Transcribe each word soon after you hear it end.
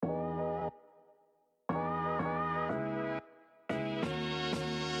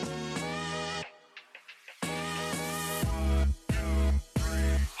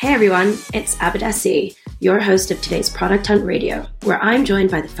Hey everyone, it's Abadesi, your host of today's Product Hunt Radio, where I'm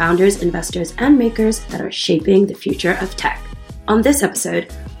joined by the founders, investors, and makers that are shaping the future of tech. On this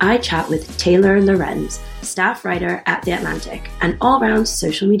episode, I chat with Taylor Lorenz, staff writer at The Atlantic, and all-round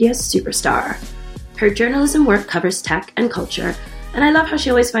social media superstar. Her journalism work covers tech and culture, and I love how she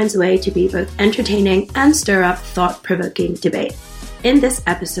always finds a way to be both entertaining and stir up thought-provoking debate. In this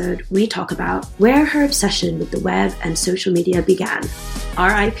episode, we talk about where her obsession with the web and social media began,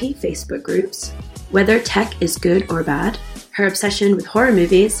 RIP Facebook groups, whether tech is good or bad, her obsession with horror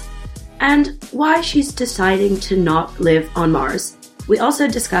movies, and why she's deciding to not live on Mars. We also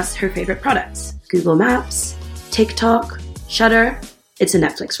discuss her favorite products, Google Maps, TikTok, Shudder. It's a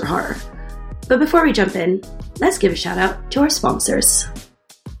Netflix for horror. But before we jump in, let's give a shout out to our sponsors.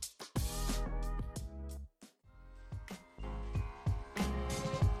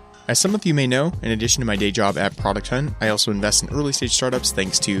 As some of you may know, in addition to my day job at Product Hunt, I also invest in early stage startups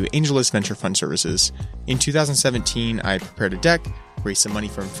thanks to AngelList Venture Fund Services. In 2017, I prepared a deck, raised some money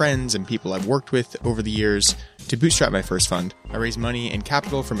from friends and people I've worked with over the years to bootstrap my first fund. I raised money and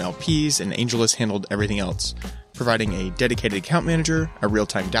capital from LPs, and AngelList handled everything else, providing a dedicated account manager, a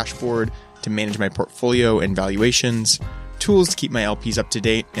real-time dashboard to manage my portfolio and valuations, tools to keep my LPs up to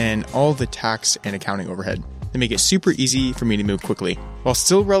date, and all the tax and accounting overhead. They make it super easy for me to move quickly. While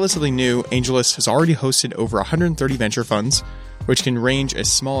still relatively new, AngelList has already hosted over 130 venture funds, which can range as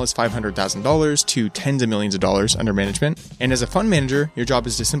small as $500,000 to tens of millions of dollars under management. And as a fund manager, your job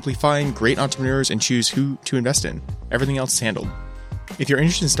is to simply find great entrepreneurs and choose who to invest in. Everything else is handled. If you're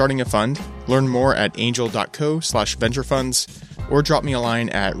interested in starting a fund, learn more at angel.co/venturefunds or drop me a line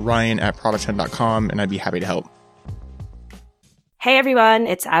at ryan@producthunt.com and I'd be happy to help. Hey everyone,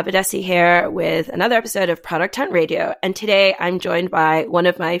 it's Abadesi here with another episode of Product Hunt Radio. And today I'm joined by one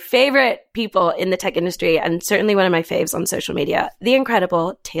of my favorite people in the tech industry and certainly one of my faves on social media, the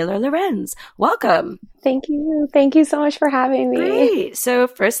incredible Taylor Lorenz. Welcome. Thank you. Thank you so much for having me. Great. So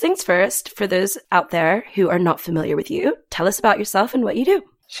first things first, for those out there who are not familiar with you, tell us about yourself and what you do.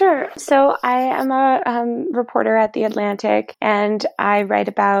 Sure. So I am a reporter at The Atlantic, and I write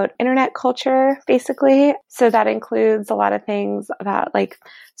about internet culture, basically. So that includes a lot of things about like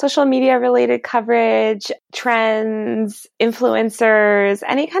social media related coverage, trends, influencers,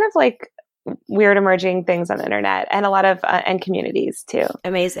 any kind of like weird emerging things on the internet, and a lot of and communities too.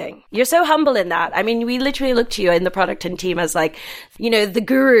 Amazing. You're so humble in that. I mean, we literally look to you in the Product Hunt team as like, you know, the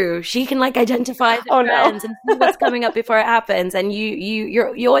guru. She can like identify the trends and see what's coming up before it happens. And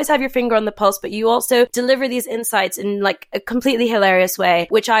you always have your finger on the pulse, but you also deliver these insights in like a completely hilarious way,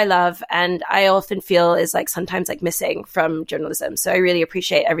 which I love. And I often feel is like sometimes like missing from journalism. So I really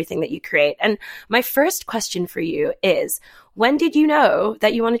appreciate everything that you create. And my first question for you is, when did you know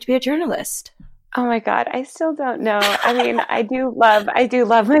that you wanted to be a journalist? Oh my God, I still don't know. I mean, I do love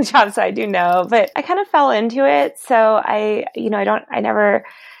my job, so I do know, but I kind of fell into it. So I never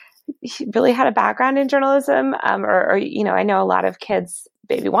really had a background in journalism, or I know a lot of kids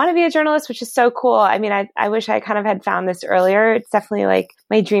maybe want to be a journalist, which is so cool. I mean, I wish I kind of had found this earlier. It's definitely like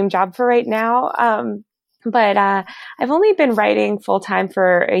my dream job for right now. But I've only been writing full time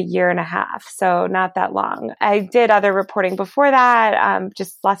for a year and a half, so not that long. I did other reporting before that,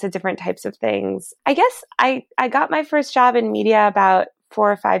 just lots of different types of things. I guess I got my first job in media about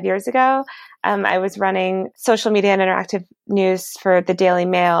 4 or 5 years ago. I was running social media and interactive news for the Daily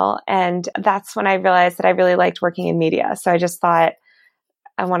Mail, and that's when I realized that I really liked working in media. So I just thought,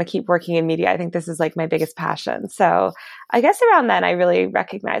 I want to keep working in media. I think this is like my biggest passion. So I guess around then I really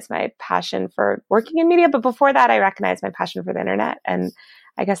recognized my passion for working in media. But before that, I recognized my passion for the internet. And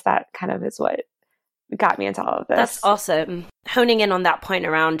I guess that kind of is what got me into all of this. That's awesome. Honing in on that point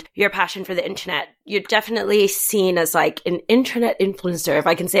around your passion for the internet, you're definitely seen as like an internet influencer, if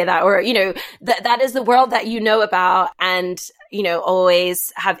I can say that, or, you know, that is the world that you know about and, you know,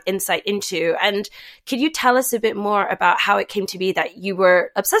 always have insight into. And could you tell us a bit more about how it came to be that you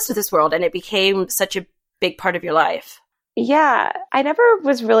were obsessed with this world and it became such a big part of your life? Yeah, I never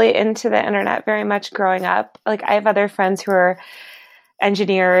was really into the internet very much growing up. Like I have other friends who are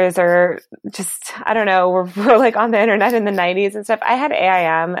engineers or just, I don't know, were like on the internet in the 90s and stuff. I had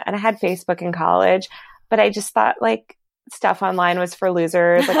AIM and I had Facebook in college, but I just thought like stuff online was for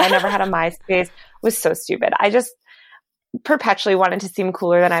losers. Like I never had a MySpace. It was so stupid. I just perpetually wanted to seem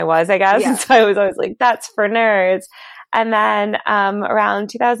cooler than I was, I guess. Yeah. And so I was always like, that's for nerds. And then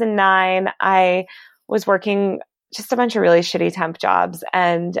around 2009, I was working just a bunch of really shitty temp jobs.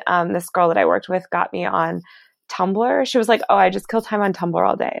 And this girl that I worked with got me on Tumblr. She was like, oh, I just kill time on Tumblr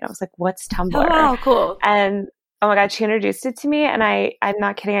all day. And I was like, what's Tumblr? Oh, cool. And oh my God, she introduced it to me. And I'm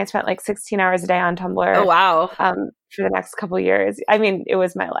not kidding. I spent like 16 hours a day on Tumblr. Oh, wow. for the next couple of years. I mean, it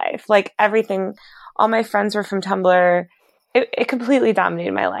was my life. Like everything, all my friends were from Tumblr. It completely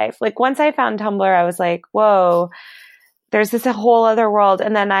dominated my life. Like once I found Tumblr, I was like, whoa, there's this a whole other world.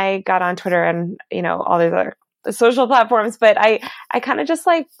 And then I got on Twitter and, all these other social platforms. But I kind of just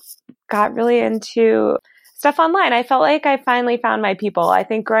like got really into stuff online. I felt like I finally found my people. I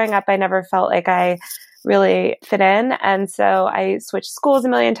think growing up, I never felt like I really fit in. And so I switched schools a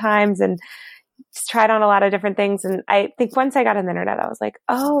million times and tried on a lot of different things. And I think once I got on the internet, I was like,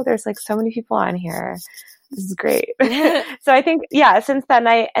 oh, there's like so many people on here. This is great. So I think, since then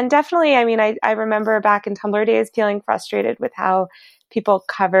I remember back in Tumblr days feeling frustrated with how people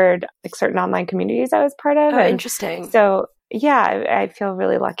covered like certain online communities I was part of. Oh, interesting. So I feel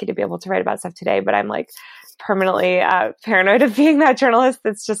really lucky to be able to write about stuff today, but I'm like permanently paranoid of being that journalist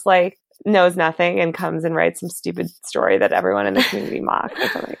that's just like knows nothing and comes and writes some stupid story that everyone in the community mocks or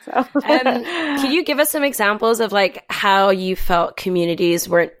something. So, can you give us some examples of like how you felt communities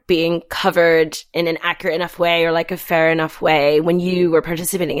weren't being covered in an accurate enough way or like a fair enough way when you were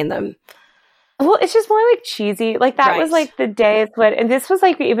participating in them? Well, it's just more like cheesy. Like that was like the days when, and this was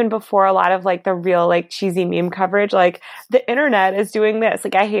like even before a lot of like the real like cheesy meme coverage. Like the internet is doing this.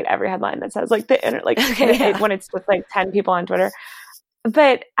 Like I hate every headline that says like the internet, like when it's just like 10 people on Twitter.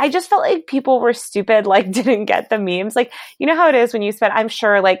 But I just felt like people were stupid, like didn't get the memes. Like, you know how it is when you spend, I'm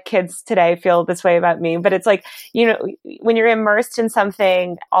sure like kids today feel this way about me, but it's like, when you're immersed in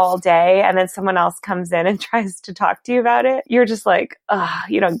something all day and then someone else comes in and tries to talk to you about it, you're just like,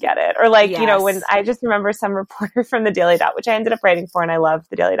 you don't get it. Or like, when I just remember some reporter from the Daily Dot, which I ended up writing for and I love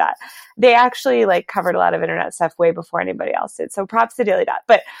the Daily Dot. They actually like covered a lot of internet stuff way before anybody else did. So props to Daily Dot.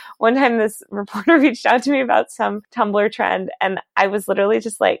 But one time this reporter reached out to me about some Tumblr trend and I was literally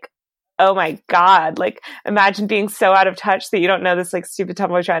just like, oh my God, like imagine being so out of touch that you don't know this like stupid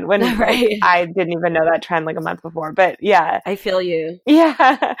Tumblr trend when like, I didn't even know that trend like a month before. But yeah. I feel you.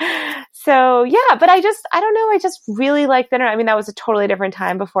 Yeah. So yeah, but I don't know. I just really liked the internet. I mean, that was a totally different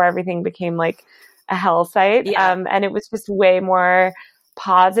time before everything became like a hell site. Yeah. And it was just way more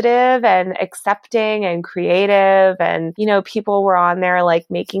positive and accepting and creative. And, people were on there like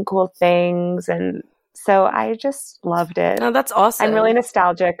making cool things. And so I just loved it. Oh, that's awesome. I'm really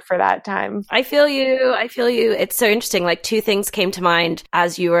nostalgic for that time. I feel you. It's so interesting. Like two things came to mind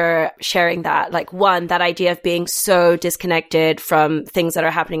as you were sharing that. Like one, that idea of being so disconnected from things that are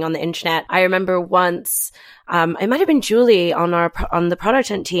happening on the internet. I remember once, it might have been Julie on the Product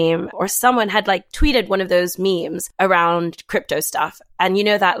Hunt team or someone had like tweeted one of those memes around crypto stuff. And you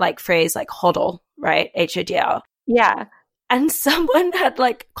know that like phrase like HODL, right? HODL. Yeah. And someone had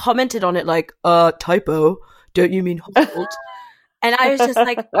like commented on it like, typo, don't you mean hold? And I was just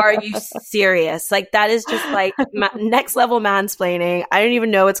like, are you serious? Like that is just like next level mansplaining. I don't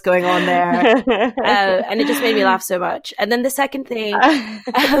even know what's going on there. And it just made me laugh so much. And then the second thing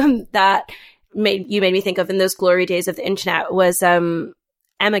that made me think of in those glory days of the internet was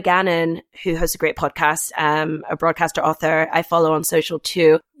Emma Gannon, who hosts a great podcast, a broadcaster author I follow on social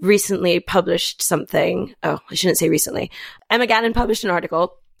too, recently published something. Oh, I shouldn't say recently. Emma Gannon published an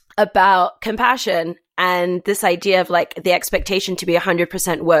article about compassion and this idea of like the expectation to be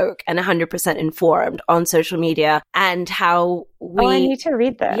 100% woke and 100% informed on social media and how I need to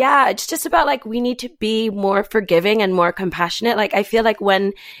read this. Yeah, it's just about like we need to be more forgiving and more compassionate. Like I feel like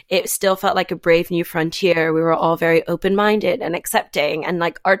when it still felt like a brave new frontier, we were all very open-minded and accepting and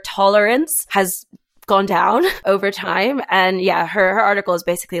like our tolerance has gone down over time. And yeah, her article is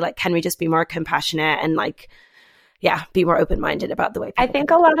basically like, can we just be more compassionate and like, be more open-minded about the way people I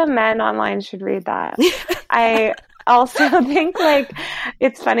think a lot of men online should read that. I also think like,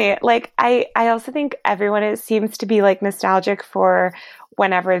 it's funny. Like I also think everyone seems to be like nostalgic for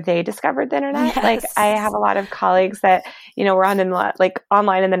whenever they discovered the internet. Yes. Like I have a lot of colleagues that, were on like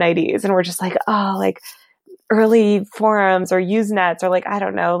online in the 90s and we're just like, oh, like early forums or Usenets or like, I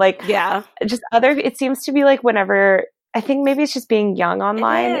don't know, like just it seems to be like whenever, I think maybe it's just being young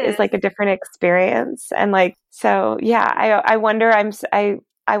online is like a different experience. And like, so yeah, I wonder,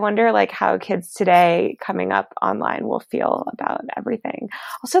 I wonder like how kids today coming up online will feel about everything.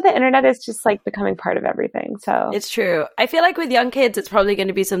 Also, the internet is just like becoming part of everything. So it's true. I feel like with young kids, it's probably going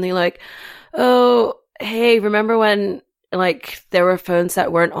to be something like, oh, hey, remember when like there were phones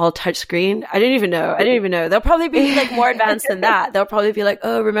that weren't all touchscreen? I didn't even know. They'll probably be like more advanced than that. They'll probably be like,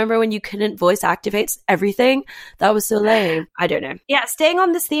 oh, remember when you couldn't voice activate everything? That was so lame. I don't know. Yeah, staying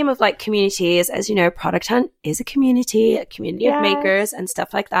on this theme of like communities, as you know, Product Hunt is a community of makers and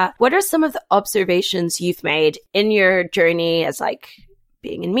stuff like that. What are some of the observations you've made in your journey as like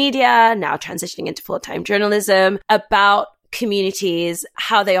being in media, now transitioning into full-time journalism, about communities,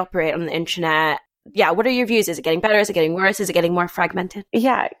 how they operate on the internet, what are your views? Is it getting better? Is it getting worse? Is it getting more fragmented?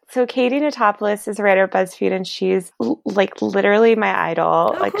 Yeah. So Katie Notopoulos is a writer at BuzzFeed, and she's like literally my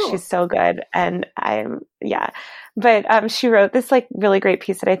idol. Cool. She's so good. And But she wrote this like really great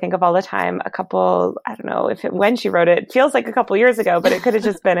piece that I think of all the time. I don't know when she wrote it feels like a couple years ago, but it could have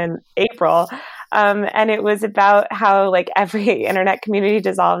just been in April. And it was about how like every internet community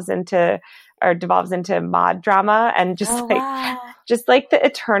devolves into mod drama, and just the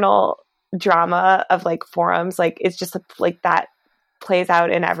eternal drama of like forums. Like it's just like that plays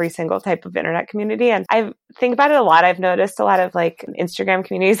out in every single type of internet community. And I think about it a lot. I've noticed a lot of like Instagram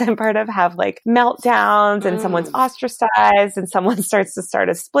communities I'm part of have like meltdowns, and someone's ostracized, and someone starts to start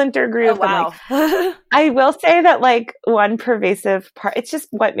a splinter group. Oh, wow. And like, I will say that like one pervasive part, it's just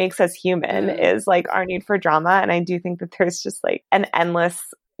what makes us human is like our need for drama. And I do think that there's just like an endless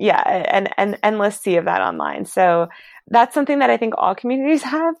sea of that online. So that's something that I think all communities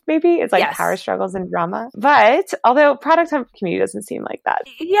have, maybe. It's like power struggles and drama. But although Product Hunt community doesn't seem like that.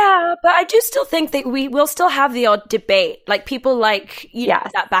 Yeah, but I do still think that we will still have the odd debate. Like people like,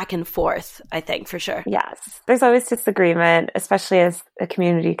 that back and forth, I think, for sure. Yes. There's always disagreement, especially as a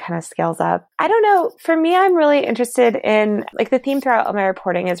community kind of scales up. I don't know. For me, I'm really interested in, like, the theme throughout all my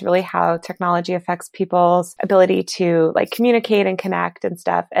reporting is really how technology affects people's ability to like communicate and connect and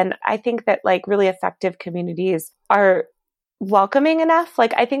stuff. And I think that like really effective communities are welcoming enough.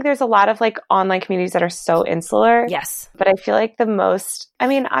 Like, I think there's a lot of like online communities that are so insular. Yes. But I feel like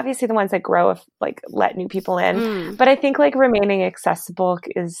obviously the ones that grow like let new people in. But I think like remaining accessible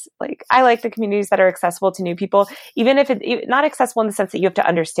is like, I like the communities that are accessible to new people, even if it's not accessible in the sense that you have to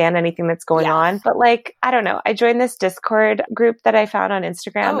understand anything that's going on. But like, I don't know. I joined this Discord group that I found on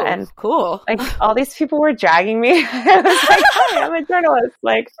Instagram, and cool. Like all these people were dragging me. I was like, hi, I'm a journalist.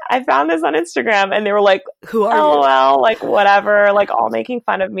 Like, I found this on Instagram, and they were like, who are you? Well, like whatever, like all making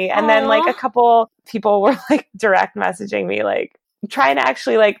fun of me. And then like a couple people were like direct messaging me, like trying to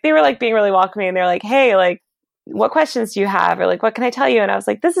actually like, they were like being really welcoming, and they're like, hey, like what questions do you have? Or like, what can I tell you? And I was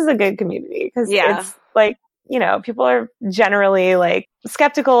like, this is a good community, because it's like, people are generally like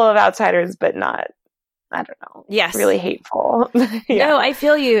skeptical of outsiders, but not, I don't know. Yes. Really hateful. No, I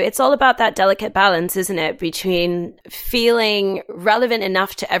feel you. It's all about that delicate balance, isn't it? Between feeling relevant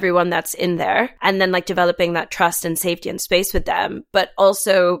enough to everyone that's in there, and then like developing that trust and safety and space with them, but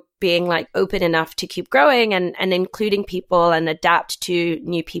also being like open enough to keep growing and including people and adapt to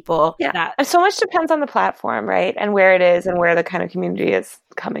new people. Yeah. And so much depends on the platform, right? And where it is and where the kind of community is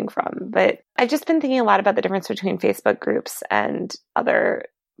coming from. But I've just been thinking a lot about the difference between Facebook groups and other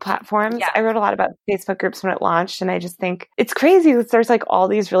platforms. Yeah. I wrote a lot about Facebook groups when it launched, and I just think it's crazy that there's like all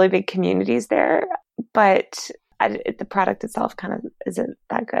these really big communities there, but the product itself kind of isn't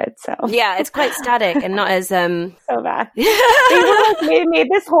that good. So yeah, it's quite static and not as so bad. They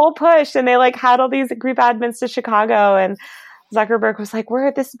made this whole push, and they like had all these group admins to Chicago, and Zuckerberg was like,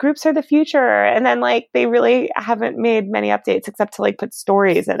 these groups are the future. And then like they really haven't made many updates except to like put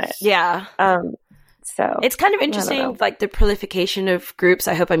stories in it. Yeah. So it's kind of interesting, like the proliferation of groups.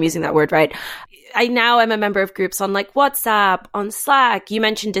 I hope I'm using that word right. I now am a member of groups on like WhatsApp, on Slack. You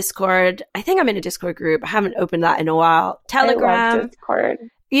mentioned Discord. I think I'm in a Discord group. I haven't opened that in a while. Telegram. I love Discord.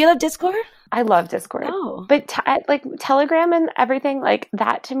 You love Discord? I love Discord. Oh. But like Telegram and everything, like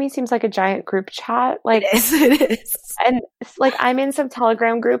that to me seems like a giant group chat. Like it is. And like I'm in some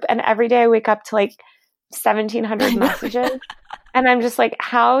Telegram group, and every day I wake up to like 1,700 messages. And I'm just like,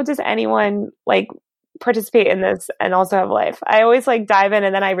 how does anyone like participate in this and also have life? I always like dive in,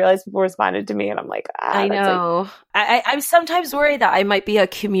 and then I realize people responded to me, and I'm like, I know. I'm sometimes worried that I might be a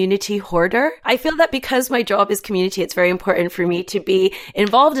community hoarder. I feel that because my job is community, it's very important for me to be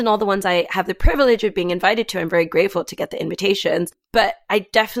involved in all the ones I have the privilege of being invited to. I'm very grateful to get the invitations, but I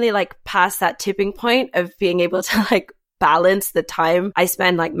definitely like past that tipping point of being able to like balance the time I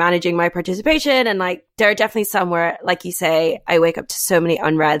spend like managing my participation. And like there are definitely some where, like you say, I wake up to so many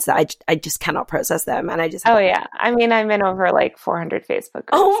unreads that I just cannot process them, and I just yeah, I mean, I'm in over like 400 Facebook groups.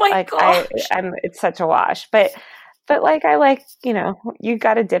 Oh my like, gosh, it's such a wash. But like I like, you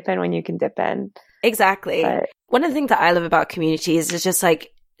got to dip in when you can dip in. Exactly. But one of the things that I love about communities is just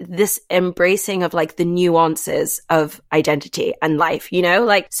like this embracing of like the nuances of identity and life,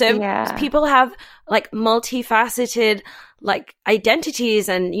 like, so people have like multifaceted like identities,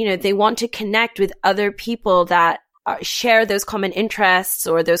 and, they want to connect with other people that share those common interests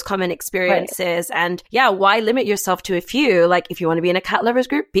or those common experiences. Right. And why limit yourself to a few? Like if you want to be in a cat lovers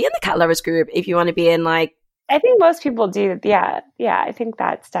group, be in the cat lovers group. If you want to be in like, I think most people do. Yeah. I think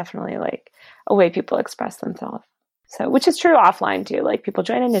that's definitely like a way people express themselves. So, which is true offline too, like people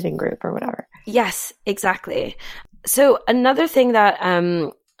join a knitting group or whatever. Yes, exactly. So another thing that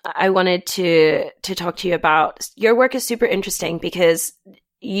I wanted to talk to you about. Your work is super interesting because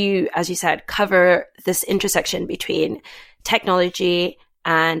you, as you said, cover this intersection between technology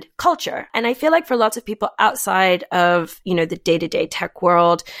and culture. And I feel like for lots of people outside of, the day-to-day tech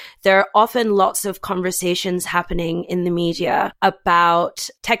world, there are often lots of conversations happening in the media about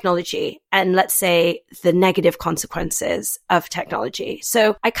technology and, let's say, the negative consequences of technology.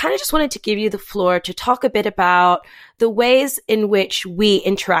 So I kind of just wanted to give you the floor to talk a bit about the ways in which we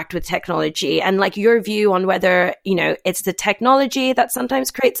interact with technology and like your view on whether, it's the technology that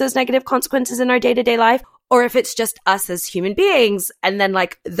sometimes creates those negative consequences in our day-to-day life, or if it's just us as human beings and then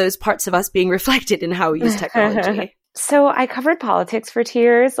like those parts of us being reflected in how we use technology. So I covered politics for 2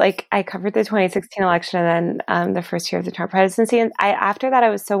 years. Like I covered the 2016 election and then the first year of the Trump presidency. And after that, I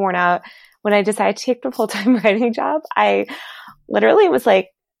was so worn out. When I decided to take the full-time writing job, I literally was like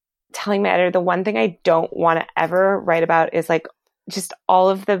telling my editor, the one thing I don't want to ever write about is like just all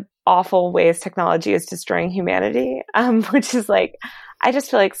of the awful ways technology is destroying humanity, which is like, I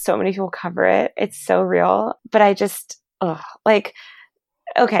just feel like so many people cover it. It's so real. But I just, okay,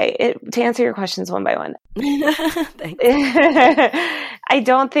 to answer your questions one by one. Thanks. I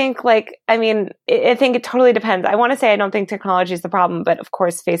don't think I think it totally depends. I want to say I don't think technology is the problem, but of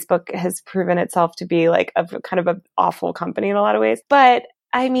course, Facebook has proven itself to be like a kind of an awful company in a lot of ways. But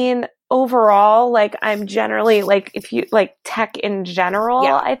I mean, overall, like I'm generally like, if you like tech in general,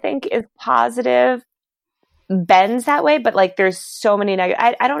 I think is positive. Bends that way, but like there's so many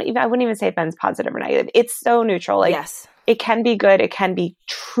negative. I wouldn't even say it bends positive or negative. It's so neutral. Like It can be good. It can be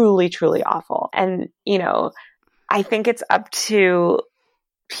truly, truly awful. And, I think it's up to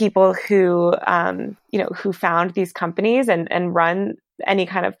people who, who found these companies and run any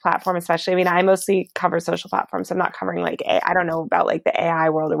kind of platform, especially. I mean, I mostly cover social platforms. So I'm not covering like, I don't know about like the AI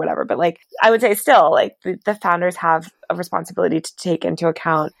world or whatever, but like, I would say still like the founders have a responsibility to take into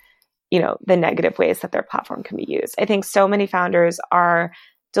account the negative ways that their platform can be used. I think so many founders are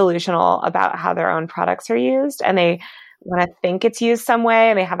delusional about how their own products are used and they want to think it's used some way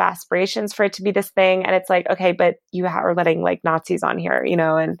and they have aspirations for it to be this thing. And it's like, okay, but you are letting like Nazis on here,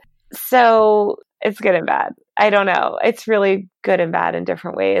 and so it's good and bad. I don't know. It's really good and bad in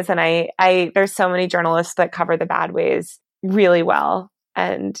different ways. And I there's so many journalists that cover the bad ways really well.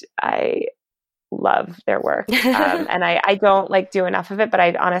 And I love their work. And I don't like do enough of it, but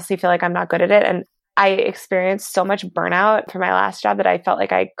I honestly feel like I'm not good at it. And I experienced so much burnout for my last job that I felt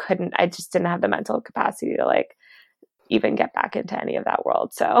like I just didn't have the mental capacity to like even get back into any of that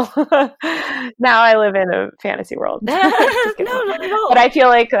world. So now I live in a fantasy world. No, not at all. But I feel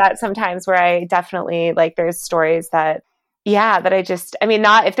like that sometimes where I definitely like, there's stories that not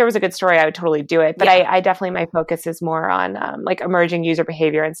if there was a good story, I would totally do it. But I definitely, my focus is more on like emerging user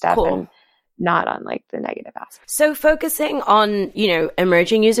behavior and stuff. Cool. And not on like the negative aspects. So focusing on,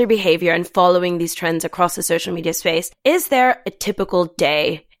 emerging user behavior and following these trends across the social media space, is there a typical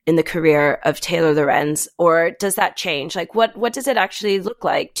day in the career of Taylor Lorenz, or does that change? Like what does it actually look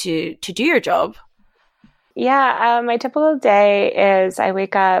like to do your job? Yeah, my typical day is I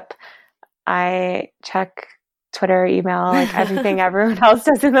wake up, I check Twitter, email, like everything everyone else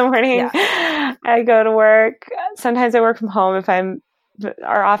does in the morning. Yeah. I go to work. Sometimes I work from home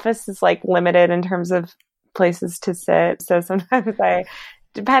our office is like limited in terms of places to sit. So sometimes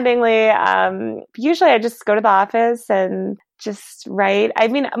usually I just go to the office and just write. I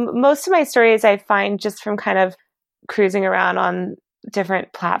mean, most of my stories I find just from kind of cruising around on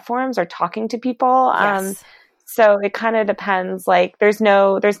different platforms or talking to people. Yes. So it kind of depends. Like there's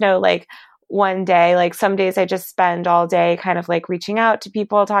no like one day, like some days I just spend all day kind of like reaching out to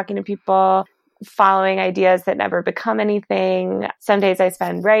people, talking to people, following ideas that never become anything. Some days I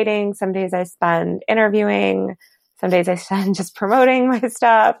spend writing, some days I spend interviewing, some days I spend just promoting my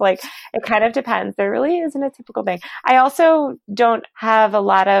stuff. Like it kind of depends. There really isn't a typical thing. I also don't have a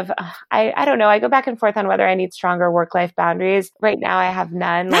lot of, I don't know. I go back and forth on whether I need stronger work-life boundaries. Right now I have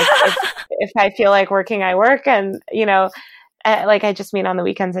none. Like if I feel like working, I work, and like I just mean on the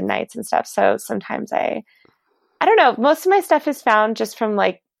weekends and nights and stuff. So sometimes I don't know. Most of my stuff is found just from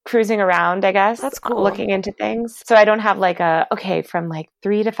like cruising around, I guess. That's cool. Looking into things. So I don't have like from like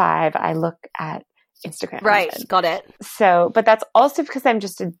 3 to 5, I look at Instagram. Right. Got it. So, but that's also because I'm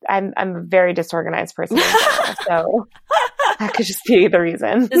a very disorganized person. So that could just be the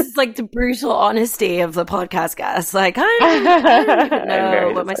reason. This is like the brutal honesty of the podcast guest. Like, I don't even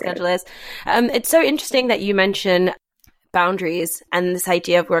know what my schedule is. It's so interesting that you mention boundaries and this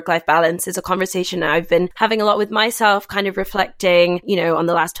idea of work-life balance is a conversation I've been having a lot with myself, kind of reflecting, on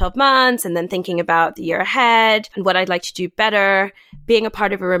the last 12 months and then thinking about the year ahead and what I'd like to do better, being a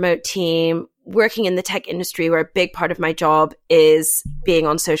part of a remote team, working in the tech industry where a big part of my job is being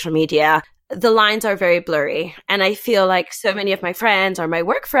on social media. The lines are very blurry. And I feel like so many of my friends are my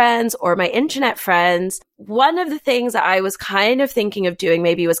work friends or my internet friends. One of the things that I was kind of thinking of doing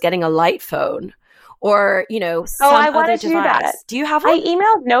maybe was getting a light phone or, some I other wanted to do device. that. Do you have I one?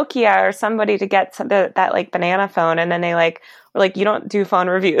 emailed Nokia or somebody to get that like banana phone. And then they were like, you don't do phone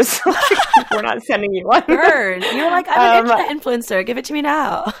reviews. We're not sending you one. Burn. You were like, I'm an internet influencer. Give it to me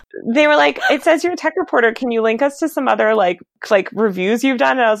now. They were like, it says you're a tech reporter. Can you link us to some other like reviews you've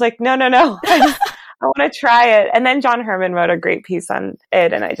done? And I was like, no. I want to try it. And then John Herman wrote a great piece on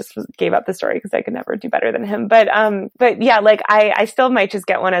it. And I just gave up the story because I could never do better than him. But yeah, like I still might just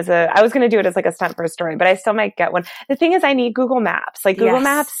get one I was going to do it as like a stunt for a story, but I still might get one. The thing is I need Google Maps. Like Google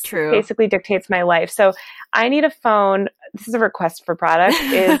Maps basically dictates my life. So I need a phone. This is a request for product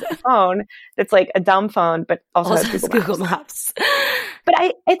is a phone that's like a dumb phone, but also has Google Maps. But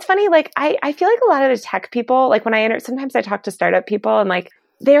it's funny. Like I feel like a lot of the tech people, like when sometimes I talk to startup people and like,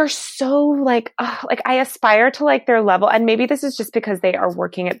 they're so like I aspire to like their level. And maybe this is just because they are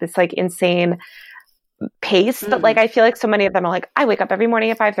working at this like insane pace. But like, I feel like so many of them are like, I wake up every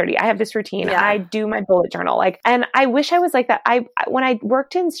morning at 5:30. I have this routine. Yeah. I do my bullet journal. Like, and I wish I was like that. When I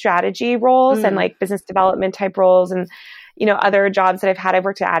worked in strategy roles and like business development type roles and, other jobs that I've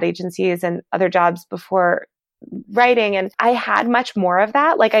worked at ad agencies and other jobs before writing. And I had much more of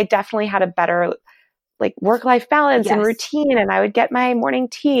that. Like I definitely had a better like work-life balance and routine, and I would get my morning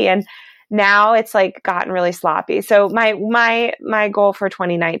tea. And now it's like gotten really sloppy. So my goal for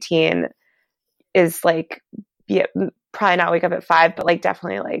 2019 is like, probably not wake up at 5, but like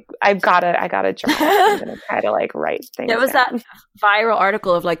definitely like I gotta journal. I'm gonna try to like write things. There was that viral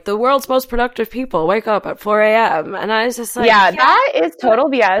article of like the world's most productive people wake up at 4 a.m. And I was just like, yeah, that is total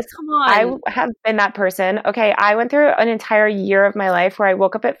BS. Come on. I have been that person. Okay, I went through an entire year of my life where I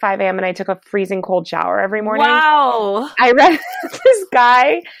woke up at 5 a.m. and I took a freezing cold shower every morning. Wow. I read this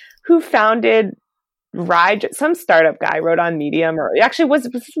guy who founded some startup guy wrote on Medium, or actually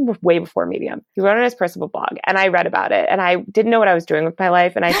this was way before Medium. He wrote on his personal blog and I read about it and I didn't know what I was doing with my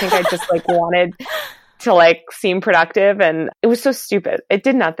life. And I think I just like wanted to like seem productive, and it was so stupid. It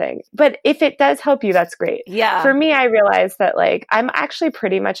did nothing. But if it does help you, that's great. Yeah. For me, I realized that like I'm actually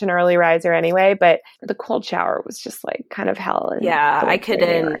pretty much an early riser anyway, but the cold shower was just like kind of hell. Yeah, I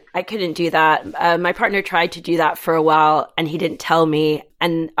couldn't do that. My partner tried to do that for a while and he didn't tell me.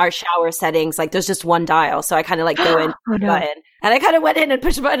 And our shower settings, like there's just one dial. So I kind of like go in, push the button. And I kind of went in and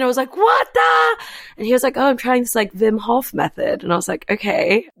pushed the button and I was like, what the? And he was like, oh, I'm trying this like Wim Hof method. And I was like,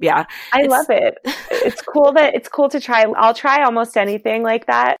 okay. Yeah. I love it. It's cool to try. I'll try almost anything like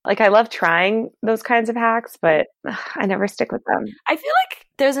that. Like I love trying those kinds of hacks, but I never stick with them. I feel like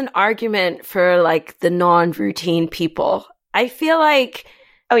there's an argument for like the non-routine people. I feel like,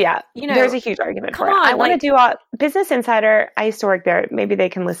 oh yeah, there's a huge argument for it. I want to do Business Insider. I used to work there. Maybe they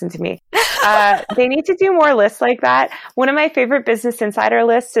can listen to me. They need to do more lists like that. One of my favorite Business Insider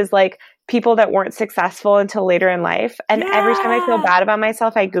lists is like people that weren't successful until later in life. And every time I feel bad about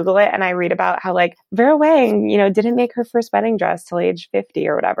myself, I Google it and I read about how like Vera Wang, didn't make her first wedding dress till age 50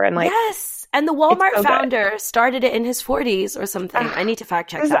 or whatever. And like, yes. And the Walmart founder started it in his 40s or something. I need to fact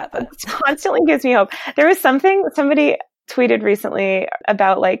check that. But it constantly gives me hope. There was somebody tweeted recently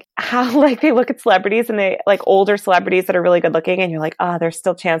about like how like they look at celebrities and they like older celebrities that are really good looking and you're like, oh, there's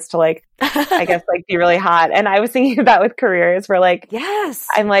still chance to like, I guess like be really hot. And I was thinking of that with careers where like, yes,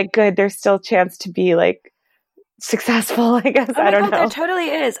 I'm like, good, there's still chance to be like successful, I guess. I don't know. There totally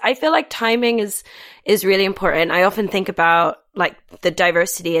is. I feel like timing is really important. I often think about like the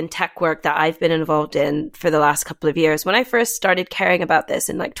diversity in tech work that I've been involved in for the last couple of years. When I first started caring about this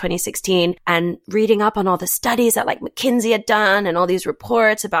in like 2016 and reading up on all the studies that like McKinsey had done and all these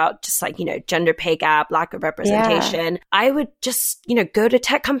reports about just like, gender pay gap, lack of representation, I would just, go to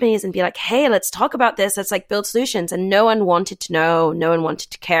tech companies and be like, hey, let's talk about this. Let's like build solutions. And no one wanted to know, no one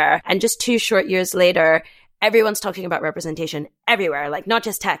wanted to care. And just 2 short years later, everyone's talking about representation everywhere, like not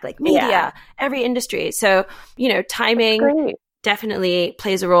just tech, like media, every industry. So, timing definitely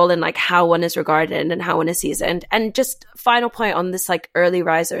plays a role in like how one is regarded and how one is seasoned. And just final point on this like early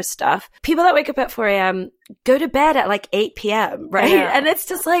riser stuff. People that wake up at 4 a.m. go to bed at like 8 p.m., right? And it's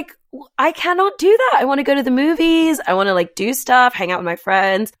just like, I cannot do that. I want to go to the movies. I want to like do stuff, hang out with my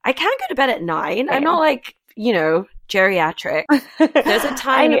friends. I can't go to bed at 9. I'm not like, geriatric. There's a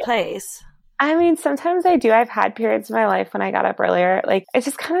time and a place. I mean, sometimes I do. I've had periods in my life when I got up earlier. Like, it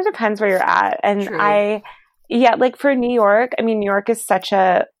just kind of depends where you're at. And True. Yeah, like for New York, I mean, New York is such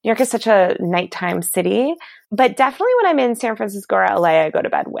a nighttime city, but definitely when I'm in San Francisco or LA, I go to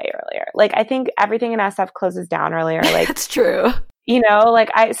bed way earlier. Like I think everything in SF closes down earlier. Like That's true.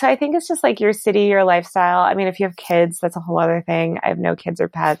 So I think it's just like your city, your lifestyle. I mean, if you have kids, that's a whole other thing. I have no kids or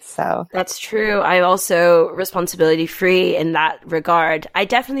pets, so. That's true. I'm also responsibility free in that regard. I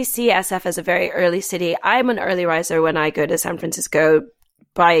definitely see SF as a very early city. I'm an early riser when I go to San Francisco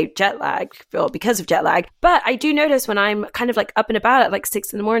by jet lag, or because of jet lag. But I do notice when I'm kind of like up and about at like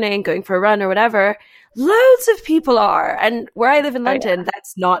 6 a.m, going for a run or whatever, loads of people are. And where I live in London,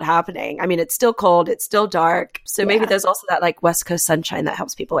 that's not happening. I mean, it's still cold, it's still dark. So maybe there's also that like West Coast sunshine that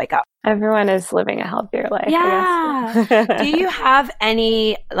helps people wake up. Everyone is living a healthier life. Yeah. I guess. Do you have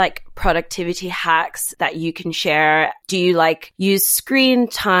any like productivity hacks that you can share? Do you like use screen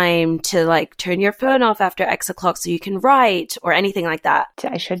time to like turn your phone off after X o'clock so you can write or anything like that?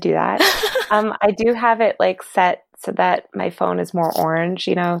 I should do that. I do have it like set so that my phone is more orange,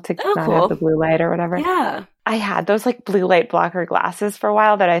 to not have the blue light or whatever. Yeah. I had those like blue light blocker glasses for a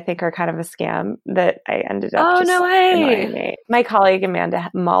while that I think are kind of a scam that I ended up just no way. annoying me. My colleague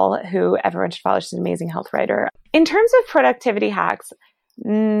Amanda Mull, who everyone should follow, she's an amazing health writer. In terms of productivity hacks,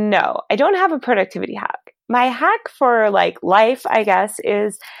 no, I don't have a productivity hack. My hack for like life, I guess,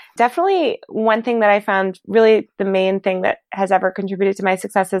 is definitely one thing that I found really the main thing that has ever contributed to my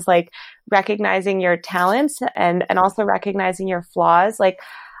success is like recognizing your talents and also recognizing your flaws. Like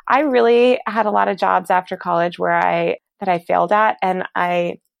I really had a lot of jobs after college that I failed at, and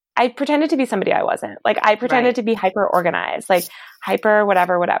I pretended to be somebody I wasn't. Like I pretended to be hyper organized, like hyper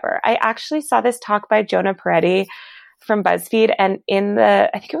whatever. I actually saw this talk by Jonah Peretti from BuzzFeed, and I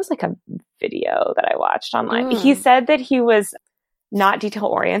think it was like a video that I watched online. He said that he was not detail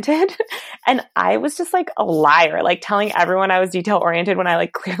oriented. And I was just like a liar, like telling everyone I was detail oriented when I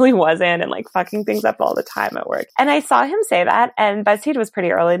like clearly wasn't, and like fucking things up all the time at work. And I saw him say that, and BuzzFeed was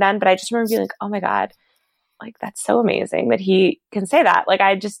pretty early then, but I just remember being like, oh my God, like that's so amazing that he can say that. Like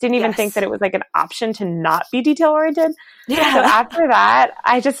I just didn't even think that it was like an option to not be detail oriented. Yeah. So after that,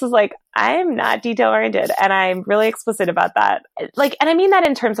 I just was like, I'm not detail oriented, and I'm really explicit about that. Like, and I mean that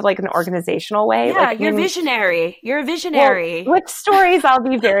in terms of like an organizational way. Yeah, like, you're visionary. You're a visionary. Well, with stories, I'll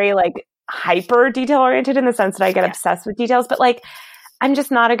be very like hyper detail oriented in the sense that I get obsessed with details, but like I'm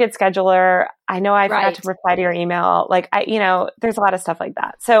just not a good scheduler. I know I forgot to reply to your email. Like there's a lot of stuff like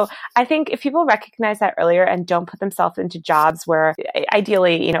that. So I think if people recognize that earlier and don't put themselves into jobs where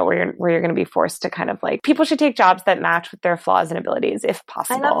ideally, where you're going to be forced to kind of like, people should take jobs that match with their flaws and abilities if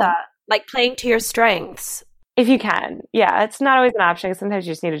possible. I love that. Like playing to your strengths. If you can. Yeah, it's not always an option. Sometimes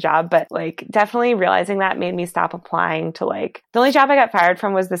you just need a job, but like definitely realizing that made me stop applying to like, the only job I got fired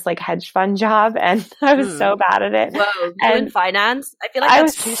from was this like hedge fund job, and I was so bad at it. Whoa, in finance? I feel like I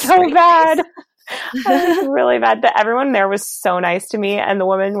was so bad. I was really bad, but everyone there was so nice to me. And the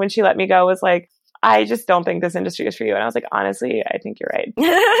woman, when she let me go, was like, I just don't think this industry is for you. And I was like, honestly, I think you're right.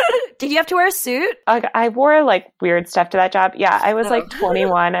 Did you have to wear a suit? I wore like weird stuff to that job. Yeah, I was like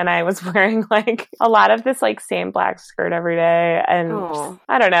 21 and I was wearing like a lot of this like same black skirt every day. And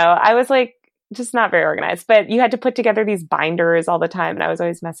I don't know. I was like just not very organized, but you had to put together these binders all the time, and I was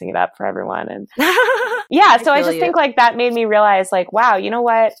always messing it up for everyone. And yeah, so I just think like that made me realize like, wow, you know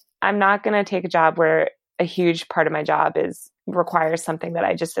what? I'm not going to take a job where a huge part of my job requires something that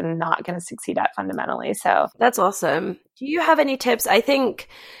I just am not going to succeed at fundamentally. So that's awesome. Do you have any tips? I think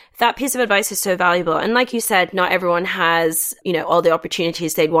that piece of advice is so valuable. And like you said, not everyone has, all the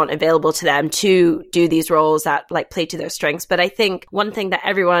opportunities they'd want available to them to do these roles that like play to their strengths. But I think one thing that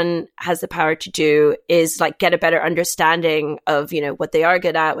everyone has the power to do is like get a better understanding of, what they are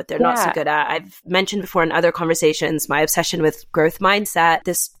good at, what they're not so good at. I've mentioned before in other conversations, my obsession with growth mindset,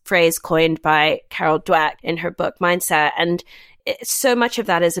 this phrase coined by Carol Dweck in her book Mindset. And so much of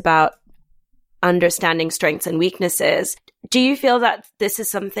that is about understanding strengths and weaknesses. Do you feel that this is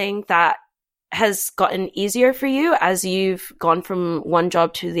something that has gotten easier for you as you've gone from one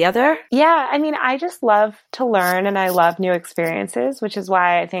job to the other? Yeah, I mean, I just love to learn and I love new experiences, which is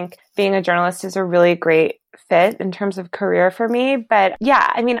why I think being a journalist is a really great fit in terms of career for me. But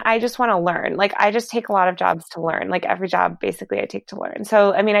yeah, I mean, I just want to learn. Like, I just take a lot of jobs to learn. Like every job basically I take to learn.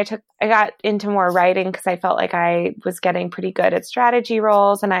 So, I mean, I got into more writing because I felt like I was getting pretty good at strategy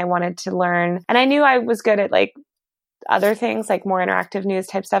roles and I wanted to learn. And I knew I was good at like other things, like more interactive news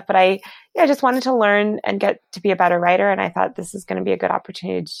type stuff. But I just wanted to learn and get to be a better writer. And I thought this is going to be a good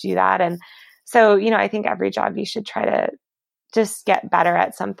opportunity to do that. And so, I think every job you should try to just get better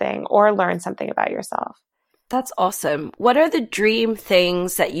at something or learn something about yourself. That's awesome. What are the dream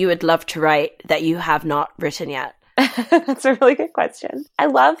things that you would love to write that you have not written yet? That's a really good question. I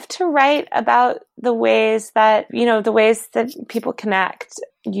love to write about the ways that people connect,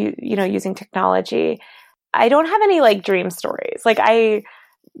 using technology. I don't have any like dream stories. Like I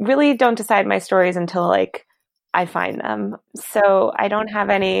really don't decide my stories until like I find them. So I don't have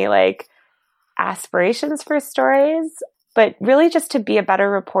any like aspirations for stories, but really just to be a better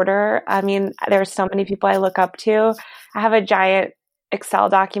reporter. I mean, there are so many people I look up to. I have a giant Excel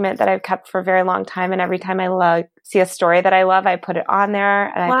document that I've kept for a very long time. And every time I see a story that I love, I put it on there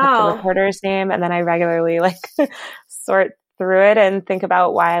and I put the reporter's name. And then I regularly like sort through it and think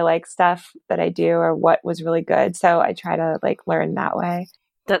about why I like stuff that I do or what was really good. So I try to like learn that way.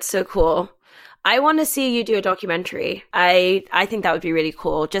 That's so cool. I want to see you do a documentary. I think that would be really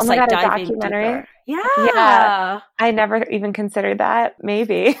cool. Just like diving deeper. Yeah. I never even considered that.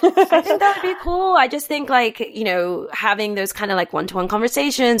 Maybe. I think that would be cool. I just think like, having those kind of like one-to-one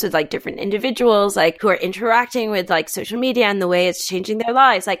conversations with like different individuals, like who are interacting with like social media and the way it's changing their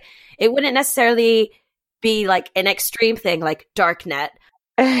lives. Like it wouldn't necessarily be like an extreme thing like Darknet,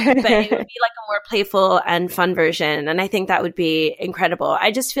 but it would be like a more playful and fun version. And I think that would be incredible. I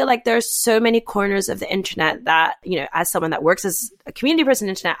just feel like there's so many corners of the internet that, as someone that works as a community person on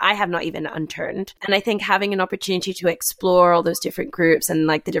the internet, I have not even unturned. And I think having an opportunity to explore all those different groups and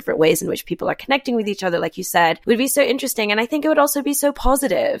like the different ways in which people are connecting with each other, like you said, would be so interesting. And I think it would also be so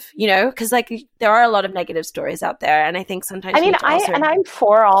positive, because like there are a lot of negative stories out there. And I think sometimes I'm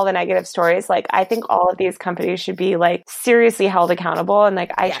for all the negative stories. Like I think all of these companies should be like seriously held accountable. And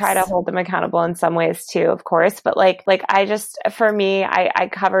like I try to hold them accountable in some ways too, of course. But like I just, for me, I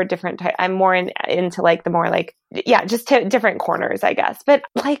cover different types. I'm more into like the more like, just different corners, I guess. But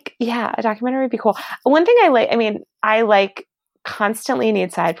like, a documentary would be cool. One thing I like constantly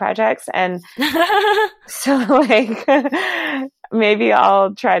need side projects. And so like, maybe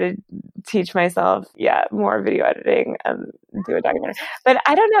I'll try to teach myself, more video editing and do a documentary. But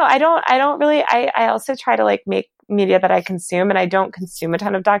I don't know. I don't really, I also try to like make media that I consume, and I don't consume a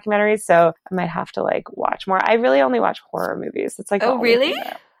ton of documentaries. So I might have to like watch more. I really only watch horror movies. It's like, oh, really?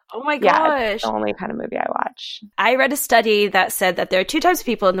 Oh my gosh. Yeah, it's the only kind of movie I watch. I read a study that said that there are two types of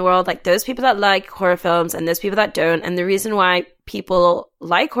people in the world, like those people that like horror films and those people that don't. And the reason why people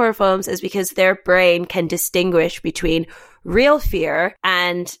like horror films is because their brain can distinguish between real fear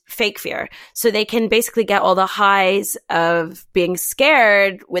and fake fear. So they can basically get all the highs of being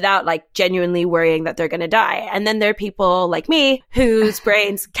scared without like genuinely worrying that they're going to die. And then there are people like me whose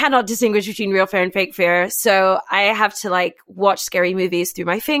brains cannot distinguish between real fear and fake fear. So I have to like watch scary movies through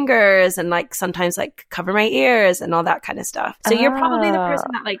my fingers and like sometimes like cover my ears and all that kind of stuff. So you're probably the person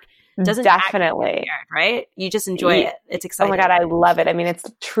that like doesn't definitely scared, right? You just enjoy it. It's exciting. Oh my God, I love it. I mean, it's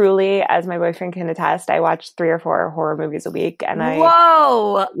truly, as my boyfriend can attest, I watch 3 or 4 horror movies a week, and I'm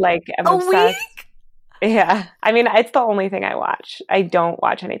obsessed. Week? Yeah. I mean, it's the only thing I watch. I don't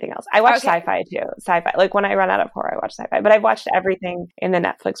watch anything else. I watch sci-fi too. Sci-fi. Like when I run out of horror, I watch sci-fi. But I've watched everything in the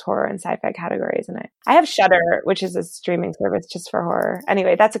Netflix horror and sci-fi categories. And I have Shudder, which is a streaming service just for horror.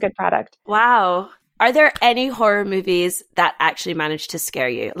 Anyway, that's a good product. Wow. Are there any horror movies that actually managed to scare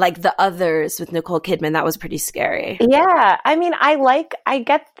you? Like The Others with Nicole Kidman, that was pretty scary. Yeah. I mean, I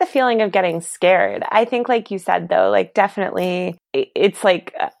get the feeling of getting scared. I think like you said though, like definitely it's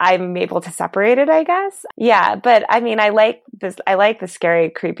like I'm able to separate it, I guess. Yeah. But I mean, I like the scary,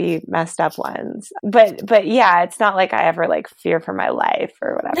 creepy, messed up ones. But yeah, it's not like I ever like fear for my life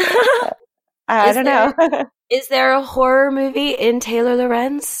or whatever. I don't know. Is there a horror movie in Taylor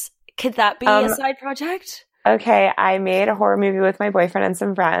Lorenz? Could that be a side project? Okay, I made a horror movie with my boyfriend and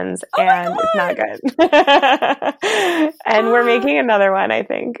some friends, and it's not good. And we're making another one, I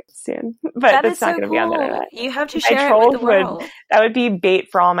think, soon. But it's not going to be on the internet. You have to share it with the world. That would be bait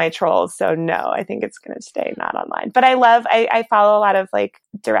for all my trolls. So no, I think it's going to stay not online. But I follow a lot of like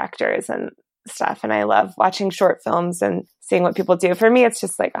directors and stuff, and I love watching short films and seeing what people do. For me, it's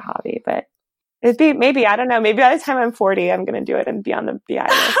just like a hobby, but it'd be maybe, I don't know, maybe by the time I'm 40, I'm going to do it and be on the BI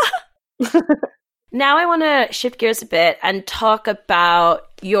list. Now I want to shift gears a bit and talk about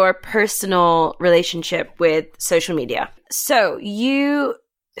your personal relationship with social media. So you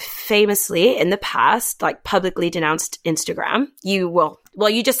famously in the past, like publicly denounced Instagram.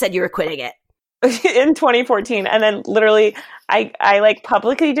 You just said you were quitting it. In 2014. And then literally I like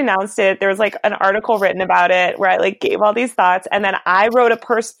publicly denounced it. There was like an article written about it where I like gave all these thoughts. And then I wrote a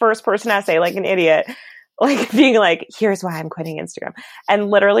first person essay like an idiot, like being like, here's why I'm quitting Instagram.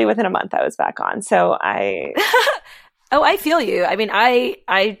 And literally within a month I was back on. So I feel you. I mean,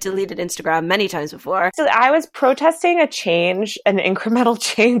 I deleted Instagram many times before. So I was protesting an incremental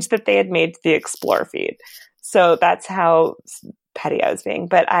change that they had made to the Explore feed. So that's how petty I was being,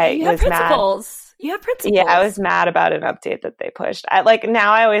 but I was mad. You have principles. Yeah, I was mad about an update that they pushed.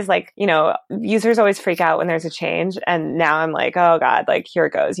 Now I always users always freak out when there's a change. And now I'm like, oh God, like here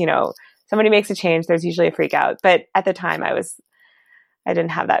it goes. Somebody makes a change, there's usually a freak out. But at the time I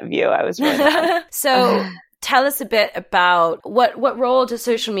didn't have that view. I was really mad. So tell us a bit about what role does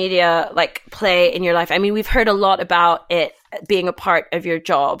social media play in your life? I mean, we've heard a lot about it being a part of your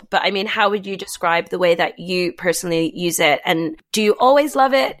job, but I mean, how would you describe the way that you personally use it? And do you always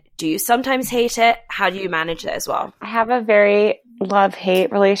love it? Do you sometimes hate it? How do you manage it as well? I have a very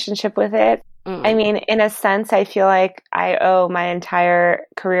love-hate relationship with it. I mean, in a sense, I feel like I owe my entire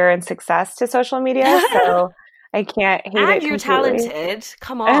career and success to social media. So I can't hate it. And you're talented.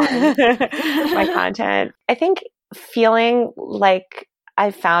 Come on. My content. I think feeling like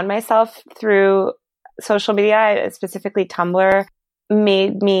I found myself through social media, specifically Tumblr,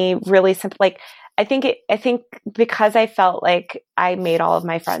 made me really simple. I think because I felt like I made all of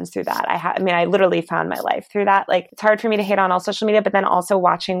my friends through that. I literally found my life through that. It's hard for me to hate on all social media, but then also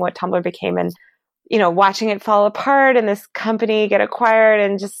watching what Tumblr became and, watching it fall apart and this company get acquired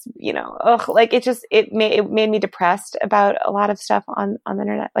and just, it made me depressed about a lot of stuff on the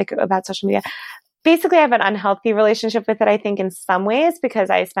internet, about social media. Basically, I have an unhealthy relationship with it, I think, in some ways, because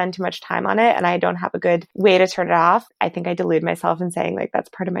I spend too much time on it and I don't have a good way to turn it off. I think I delude myself in saying that's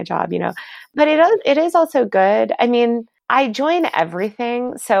part of my job, but it is also good. I mean, I join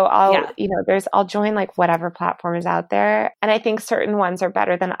everything. So I'll join whatever platform is out there. And I think certain ones are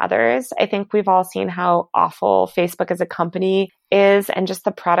better than others. I think we've all seen how awful Facebook as a company is, and just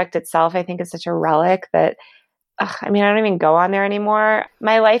the product itself, I think, is such a relic that, I don't even go on there anymore.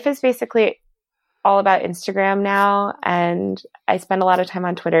 My life is basically all about Instagram now. And I spend a lot of time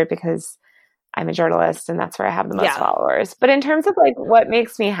on Twitter because I'm a journalist and that's where I have the most followers. But in terms of what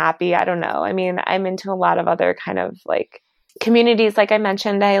makes me happy, I don't know. I mean, I'm into a lot of other kind of communities. Like I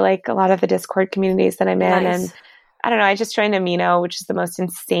mentioned, I like a lot of the Discord communities that I'm in. Nice. And I don't know, I just joined Amino, which is the most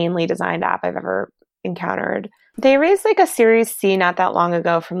insanely designed app I've ever encountered. They raised a Series C not that long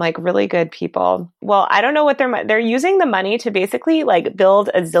ago from really good people. Well, I don't know what they're using the money to basically build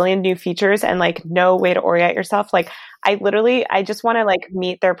a zillion new features and no way to orient yourself. I just want to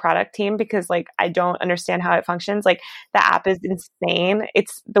meet their product team because I don't understand how it functions. The app is insane.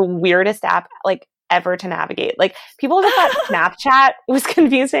 It's the weirdest app ever to navigate. People that thought Snapchat was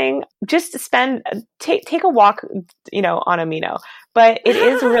confusing, just take a walk, on Amino. But it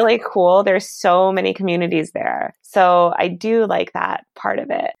is really cool. There's so many communities there. So I do like that part of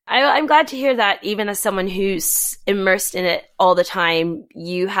it. I'm glad to hear that even as someone who's immersed in it all the time,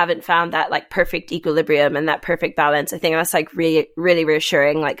 you haven't found that perfect equilibrium and that perfect balance. I think that's really, really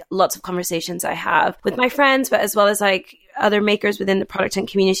reassuring. Lots of conversations I have with my friends, but as well as other makers within the product hunt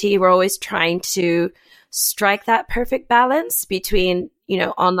community, we're always trying to strike that perfect balance between,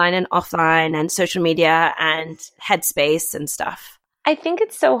 online and offline and social media and headspace and stuff. I think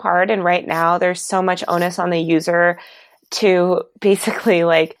it's so hard. And right now there's so much onus on the user to basically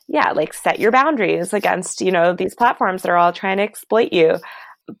set your boundaries against, these platforms that are all trying to exploit you.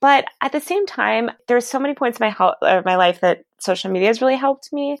 But at the same time, there's so many points in my life that social media has really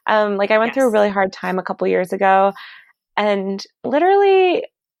helped me. I went through a really hard time a couple years ago, and literally,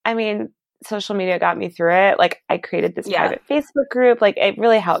 social media got me through it. I created this private Facebook group. It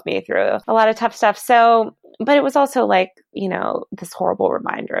really helped me through a lot of tough stuff. So, but it was also this horrible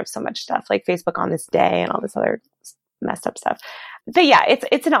reminder of so much stuff, Facebook on this day and all this other messed up stuff. But yeah,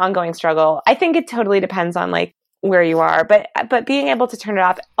 it's an ongoing struggle. I think it totally depends on where you are, but being able to turn it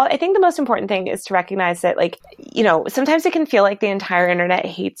off. I think the most important thing is to recognize that sometimes it can feel like the entire internet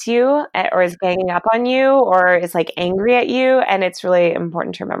hates you or is ganging up on you or is angry at you. And it's really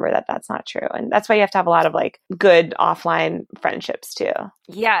important to remember that that's not true. And that's why you have to have a lot of good offline friendships too.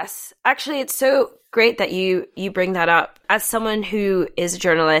 Yes. Actually, it's so great that you bring that up. As someone who is a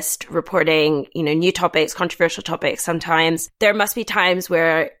journalist reporting, new topics, controversial topics, sometimes there must be times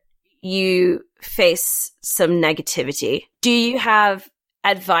where you face some negativity. Do you have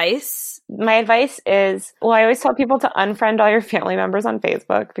advice? My advice is, I always tell people to unfriend all your family members on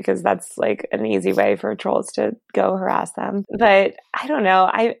Facebook because that's an easy way for trolls to go harass them. But I don't know.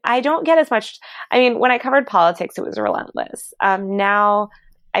 I don't get as much. When I covered politics, it was relentless. Now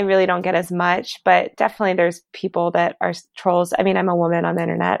I really don't get as much, but definitely there's people that are trolls. I'm a woman on the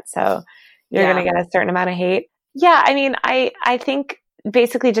internet, so you're going to get a certain amount of hate. Yeah. I think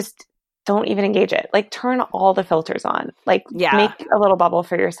basically just don't even engage it. Turn all the filters on. Make a little bubble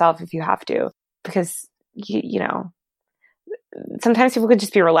for yourself if you have to, because sometimes people could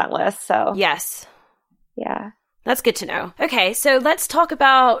just be relentless. So yes. Yeah. That's good to know. Okay, so let's talk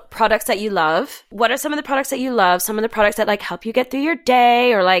about products that you love. What are some of the products that you love? Some of the products that help you get through your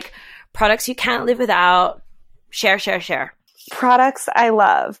day, or products you can't live without. Share. Products I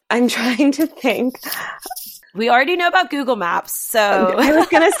love. I'm trying to think. We already know about Google Maps, so I was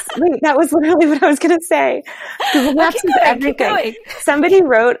gonna wait. That was literally what I was gonna say. Google Maps is everything. Somebody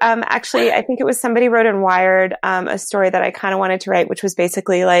wrote, actually, I think it was somebody wrote in Wired a story that I kind of wanted to write, which was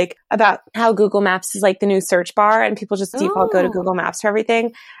basically like about how Google Maps is like the new search bar, and people just default go to Google Maps for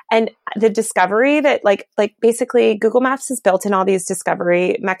everything. And the discovery that like basically Google Maps has built in all these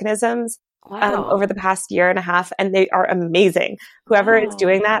discovery mechanisms. Wow. Over the past year and a half, and they are amazing. Whoever is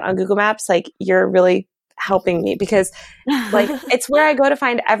doing that on Google Maps, like you're really helping me, because like it's where I go to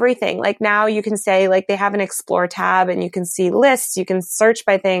find everything. Like now you can say like they have an explore tab and you can see lists, you can search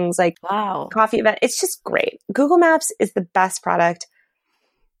by things like coffee event. It's just great. Google Maps is the best product.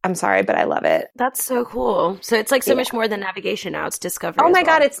 I'm sorry, but I love it. That's so cool. So it's like so much more than navigation now. It's discovery. Oh my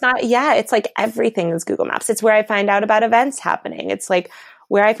God. It's not. Yeah. It's like everything is Google Maps. It's where I find out about events happening. It's like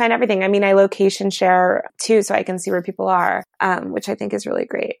where I find everything. I mean, I location share too, so I can see where people are, which I think is really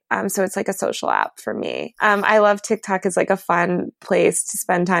great. So it's like a social app for me. I love TikTok. It's like a fun place to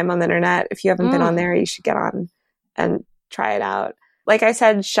spend time on the internet. If you haven't been on there, you should get on and try it out. Like I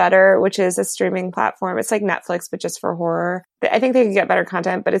said, Shudder, which is a streaming platform. It's like Netflix, but just for horror. I think they could get better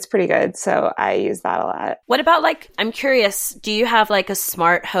content, but it's pretty good. So I use that a lot. What about like, I'm curious, do you have like a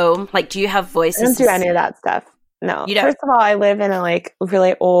smart home? Like, do you have voice I don't do any of that stuff. No. You don't? First of all, I live in a like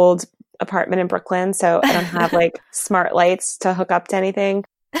really old apartment in Brooklyn, so I don't have like smart lights to hook up to anything.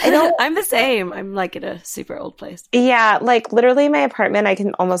 I'm the same. I'm like in a super old place. Yeah, like literally my apartment, I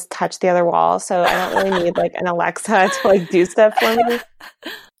can almost touch the other wall, so I don't really need like an Alexa to like do stuff for me.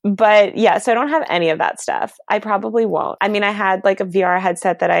 But yeah, so I don't have any of that stuff. I probably won't. I mean, I had like a VR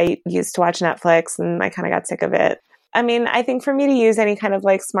headset that I used to watch Netflix, and I kind of got sick of it. I mean, I think for me to use any kind of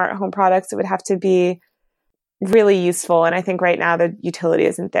like smart home products, it would have to be really useful. And I think right now the utility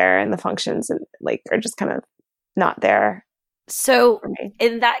isn't there, and the functions and like are just kind of not there. So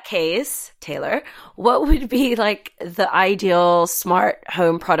in that case, Taylor, what would be like the ideal smart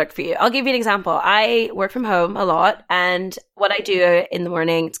home product for you? I'll give you an example. I work from home a lot, and what I do in the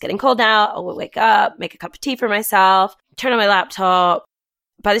morning, it's getting cold now. I'll wake up, make a cup of tea for myself, turn on my laptop.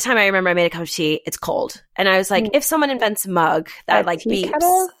 By the time I remember I made a cup of tea, it's cold. And I was like, if someone invents a mug that like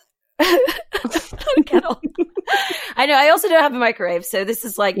beeps. Not a kettle. I know. I also don't have a microwave, so this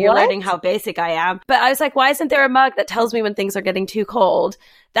is like you're learning how basic I am. But I was like, why isn't there a mug that tells me when things are getting too cold?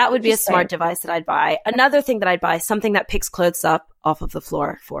 That would be a smart device that I'd buy. Another thing that I'd buy, something that picks clothes up off of the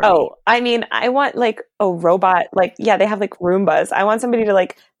floor for me. Oh, I mean, I want like a robot. Like, yeah, they have like Roombas. I want somebody to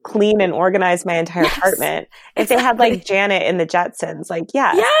like clean and organize my entire apartment. If they had like Janet in the Jetsons, like,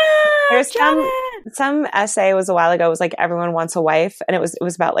 there's some essay was a while ago, it was like everyone wants a wife, and it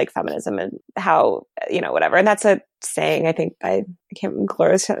was about like feminism and how, whatever. And that's a saying, I think I can't remember,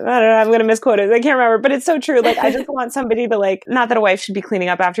 I don't know, I'm going to misquote it. I can't remember, but it's so true. Like, I just want somebody to like, not that a wife should be cleaning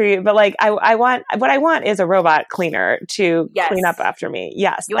up after you, but like, what I want is a robot cleaner to clean up after me.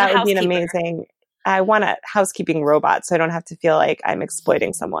 Yes. That would be an amazing, I want a housekeeping robot, so I don't have to feel like I'm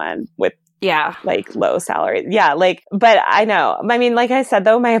exploiting someone with like low salary. Yeah. Like, but I know, I mean, like I said,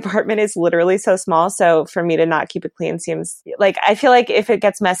 though, my apartment is literally so small. So for me to not keep it clean seems like, I feel like if it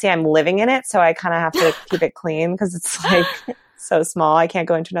gets messy, I'm living in it. So I kind of have to keep it clean because it's like so small. I can't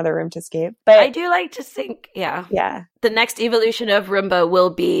go into another room to escape. But I do like to think, the next evolution of Roomba will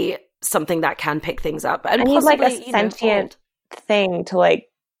be something that can pick things up. And I need like a sentient thing to like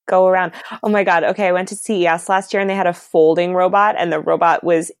go around. Oh my God. Okay. I went to CES last year and they had a folding robot, and the robot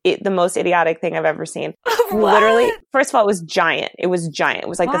was the most idiotic thing I've ever seen. Literally, first of all, it was giant. It was giant. It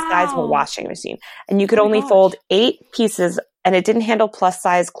was like the size of a washing machine, and you could only fold 8 pieces, and it didn't handle plus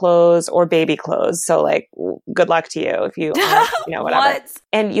size clothes or baby clothes. So like, good luck to you if you, whatever.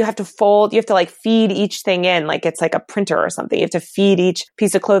 And you have to fold, you have to like feed each thing in, like it's like a printer or something. You have to feed each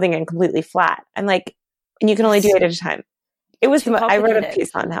piece of clothing in completely flat. And you can only do it at a time. It was, I wrote a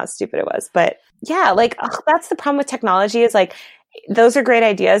piece on how stupid it was, but yeah, like that's the problem with technology is like, those are great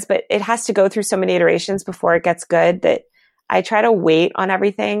ideas, but it has to go through so many iterations before it gets good that I try to wait on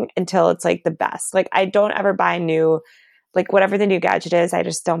everything until it's like the best. Like I don't ever buy new, like whatever the new gadget is, I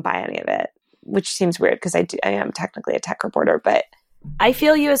just don't buy any of it, which seems weird because I am technically a tech reporter, but I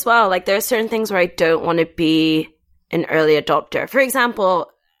feel you as well. Like there are certain things where I don't want to be an early adopter. For example,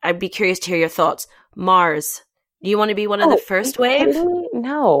 I'd be curious to hear your thoughts. Mars. Do you want to be one of the first wave?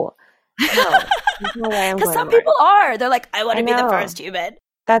 No. Because some people are. They're like, I want to be the first human.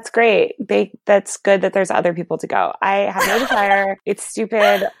 That's great. That's good that there's other people to go. I have no desire. It's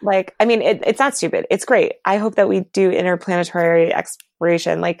stupid. Like, I mean, it's not stupid. It's great. I hope that we do interplanetary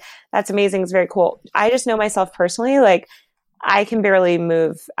exploration. Like, that's amazing. It's very cool. I just know myself personally. Like, I can barely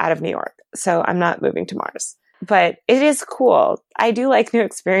move out of New York, so I'm not moving to Mars. But it is cool. I do like new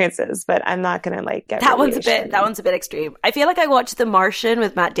experiences, but I'm not going to like get that one's a bit extreme. I feel like I watched The Martian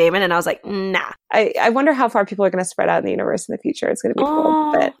with Matt Damon and I was like, nah. I wonder how far people are going to spread out in the universe in the future. It's going to be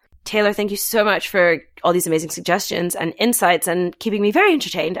cool. But Taylor, thank you so much for all these amazing suggestions and insights and keeping me very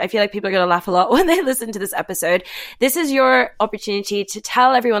entertained. I feel like people are going to laugh a lot when they listen to this episode. This is your opportunity to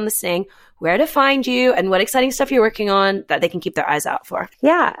tell everyone listening where to find you and what exciting stuff you're working on that they can keep their eyes out for.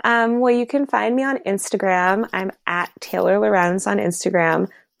 Yeah. Well, you can find me on Instagram. I'm at Taylor Lorenz on Instagram.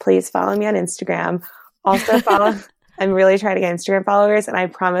 Please follow me on Instagram. Also follow... I'm really trying to get Instagram followers, and I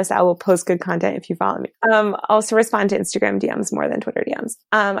promise I will post good content if you follow me. Also respond to Instagram DMs more than Twitter DMs.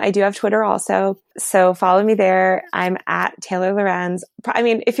 I do have Twitter also, so follow me there. I'm at Taylor Lorenz. I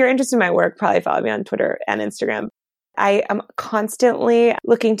mean, if you're interested in my work, probably follow me on Twitter and Instagram. I am constantly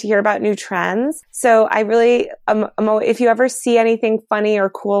looking to hear about new trends. So I really, if you ever see anything funny or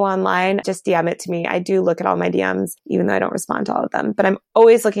cool online, just DM it to me. I do look at all my DMs, even though I don't respond to all of them, but I'm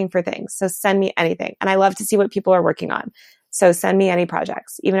always looking for things. So send me anything. And I love to see what people are working on. So send me any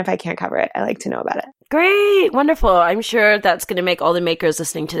projects. Even if I can't cover it, I like to know about it. Great. Wonderful. I'm sure that's going to make all the makers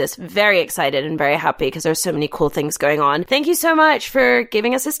listening to this very excited and very happy because there's so many cool things going on. Thank you so much for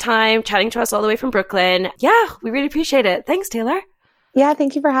giving us this time, chatting to us all the way from Brooklyn. Yeah, we really appreciate it. Thanks, Taylor. Yeah,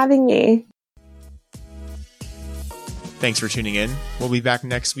 thank you for having me. Thanks for tuning in. We'll be back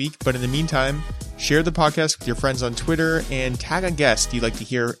next week, but in the meantime, share the podcast with your friends on Twitter and tag a guest you'd like to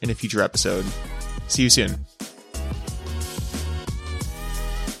hear in a future episode. See you soon.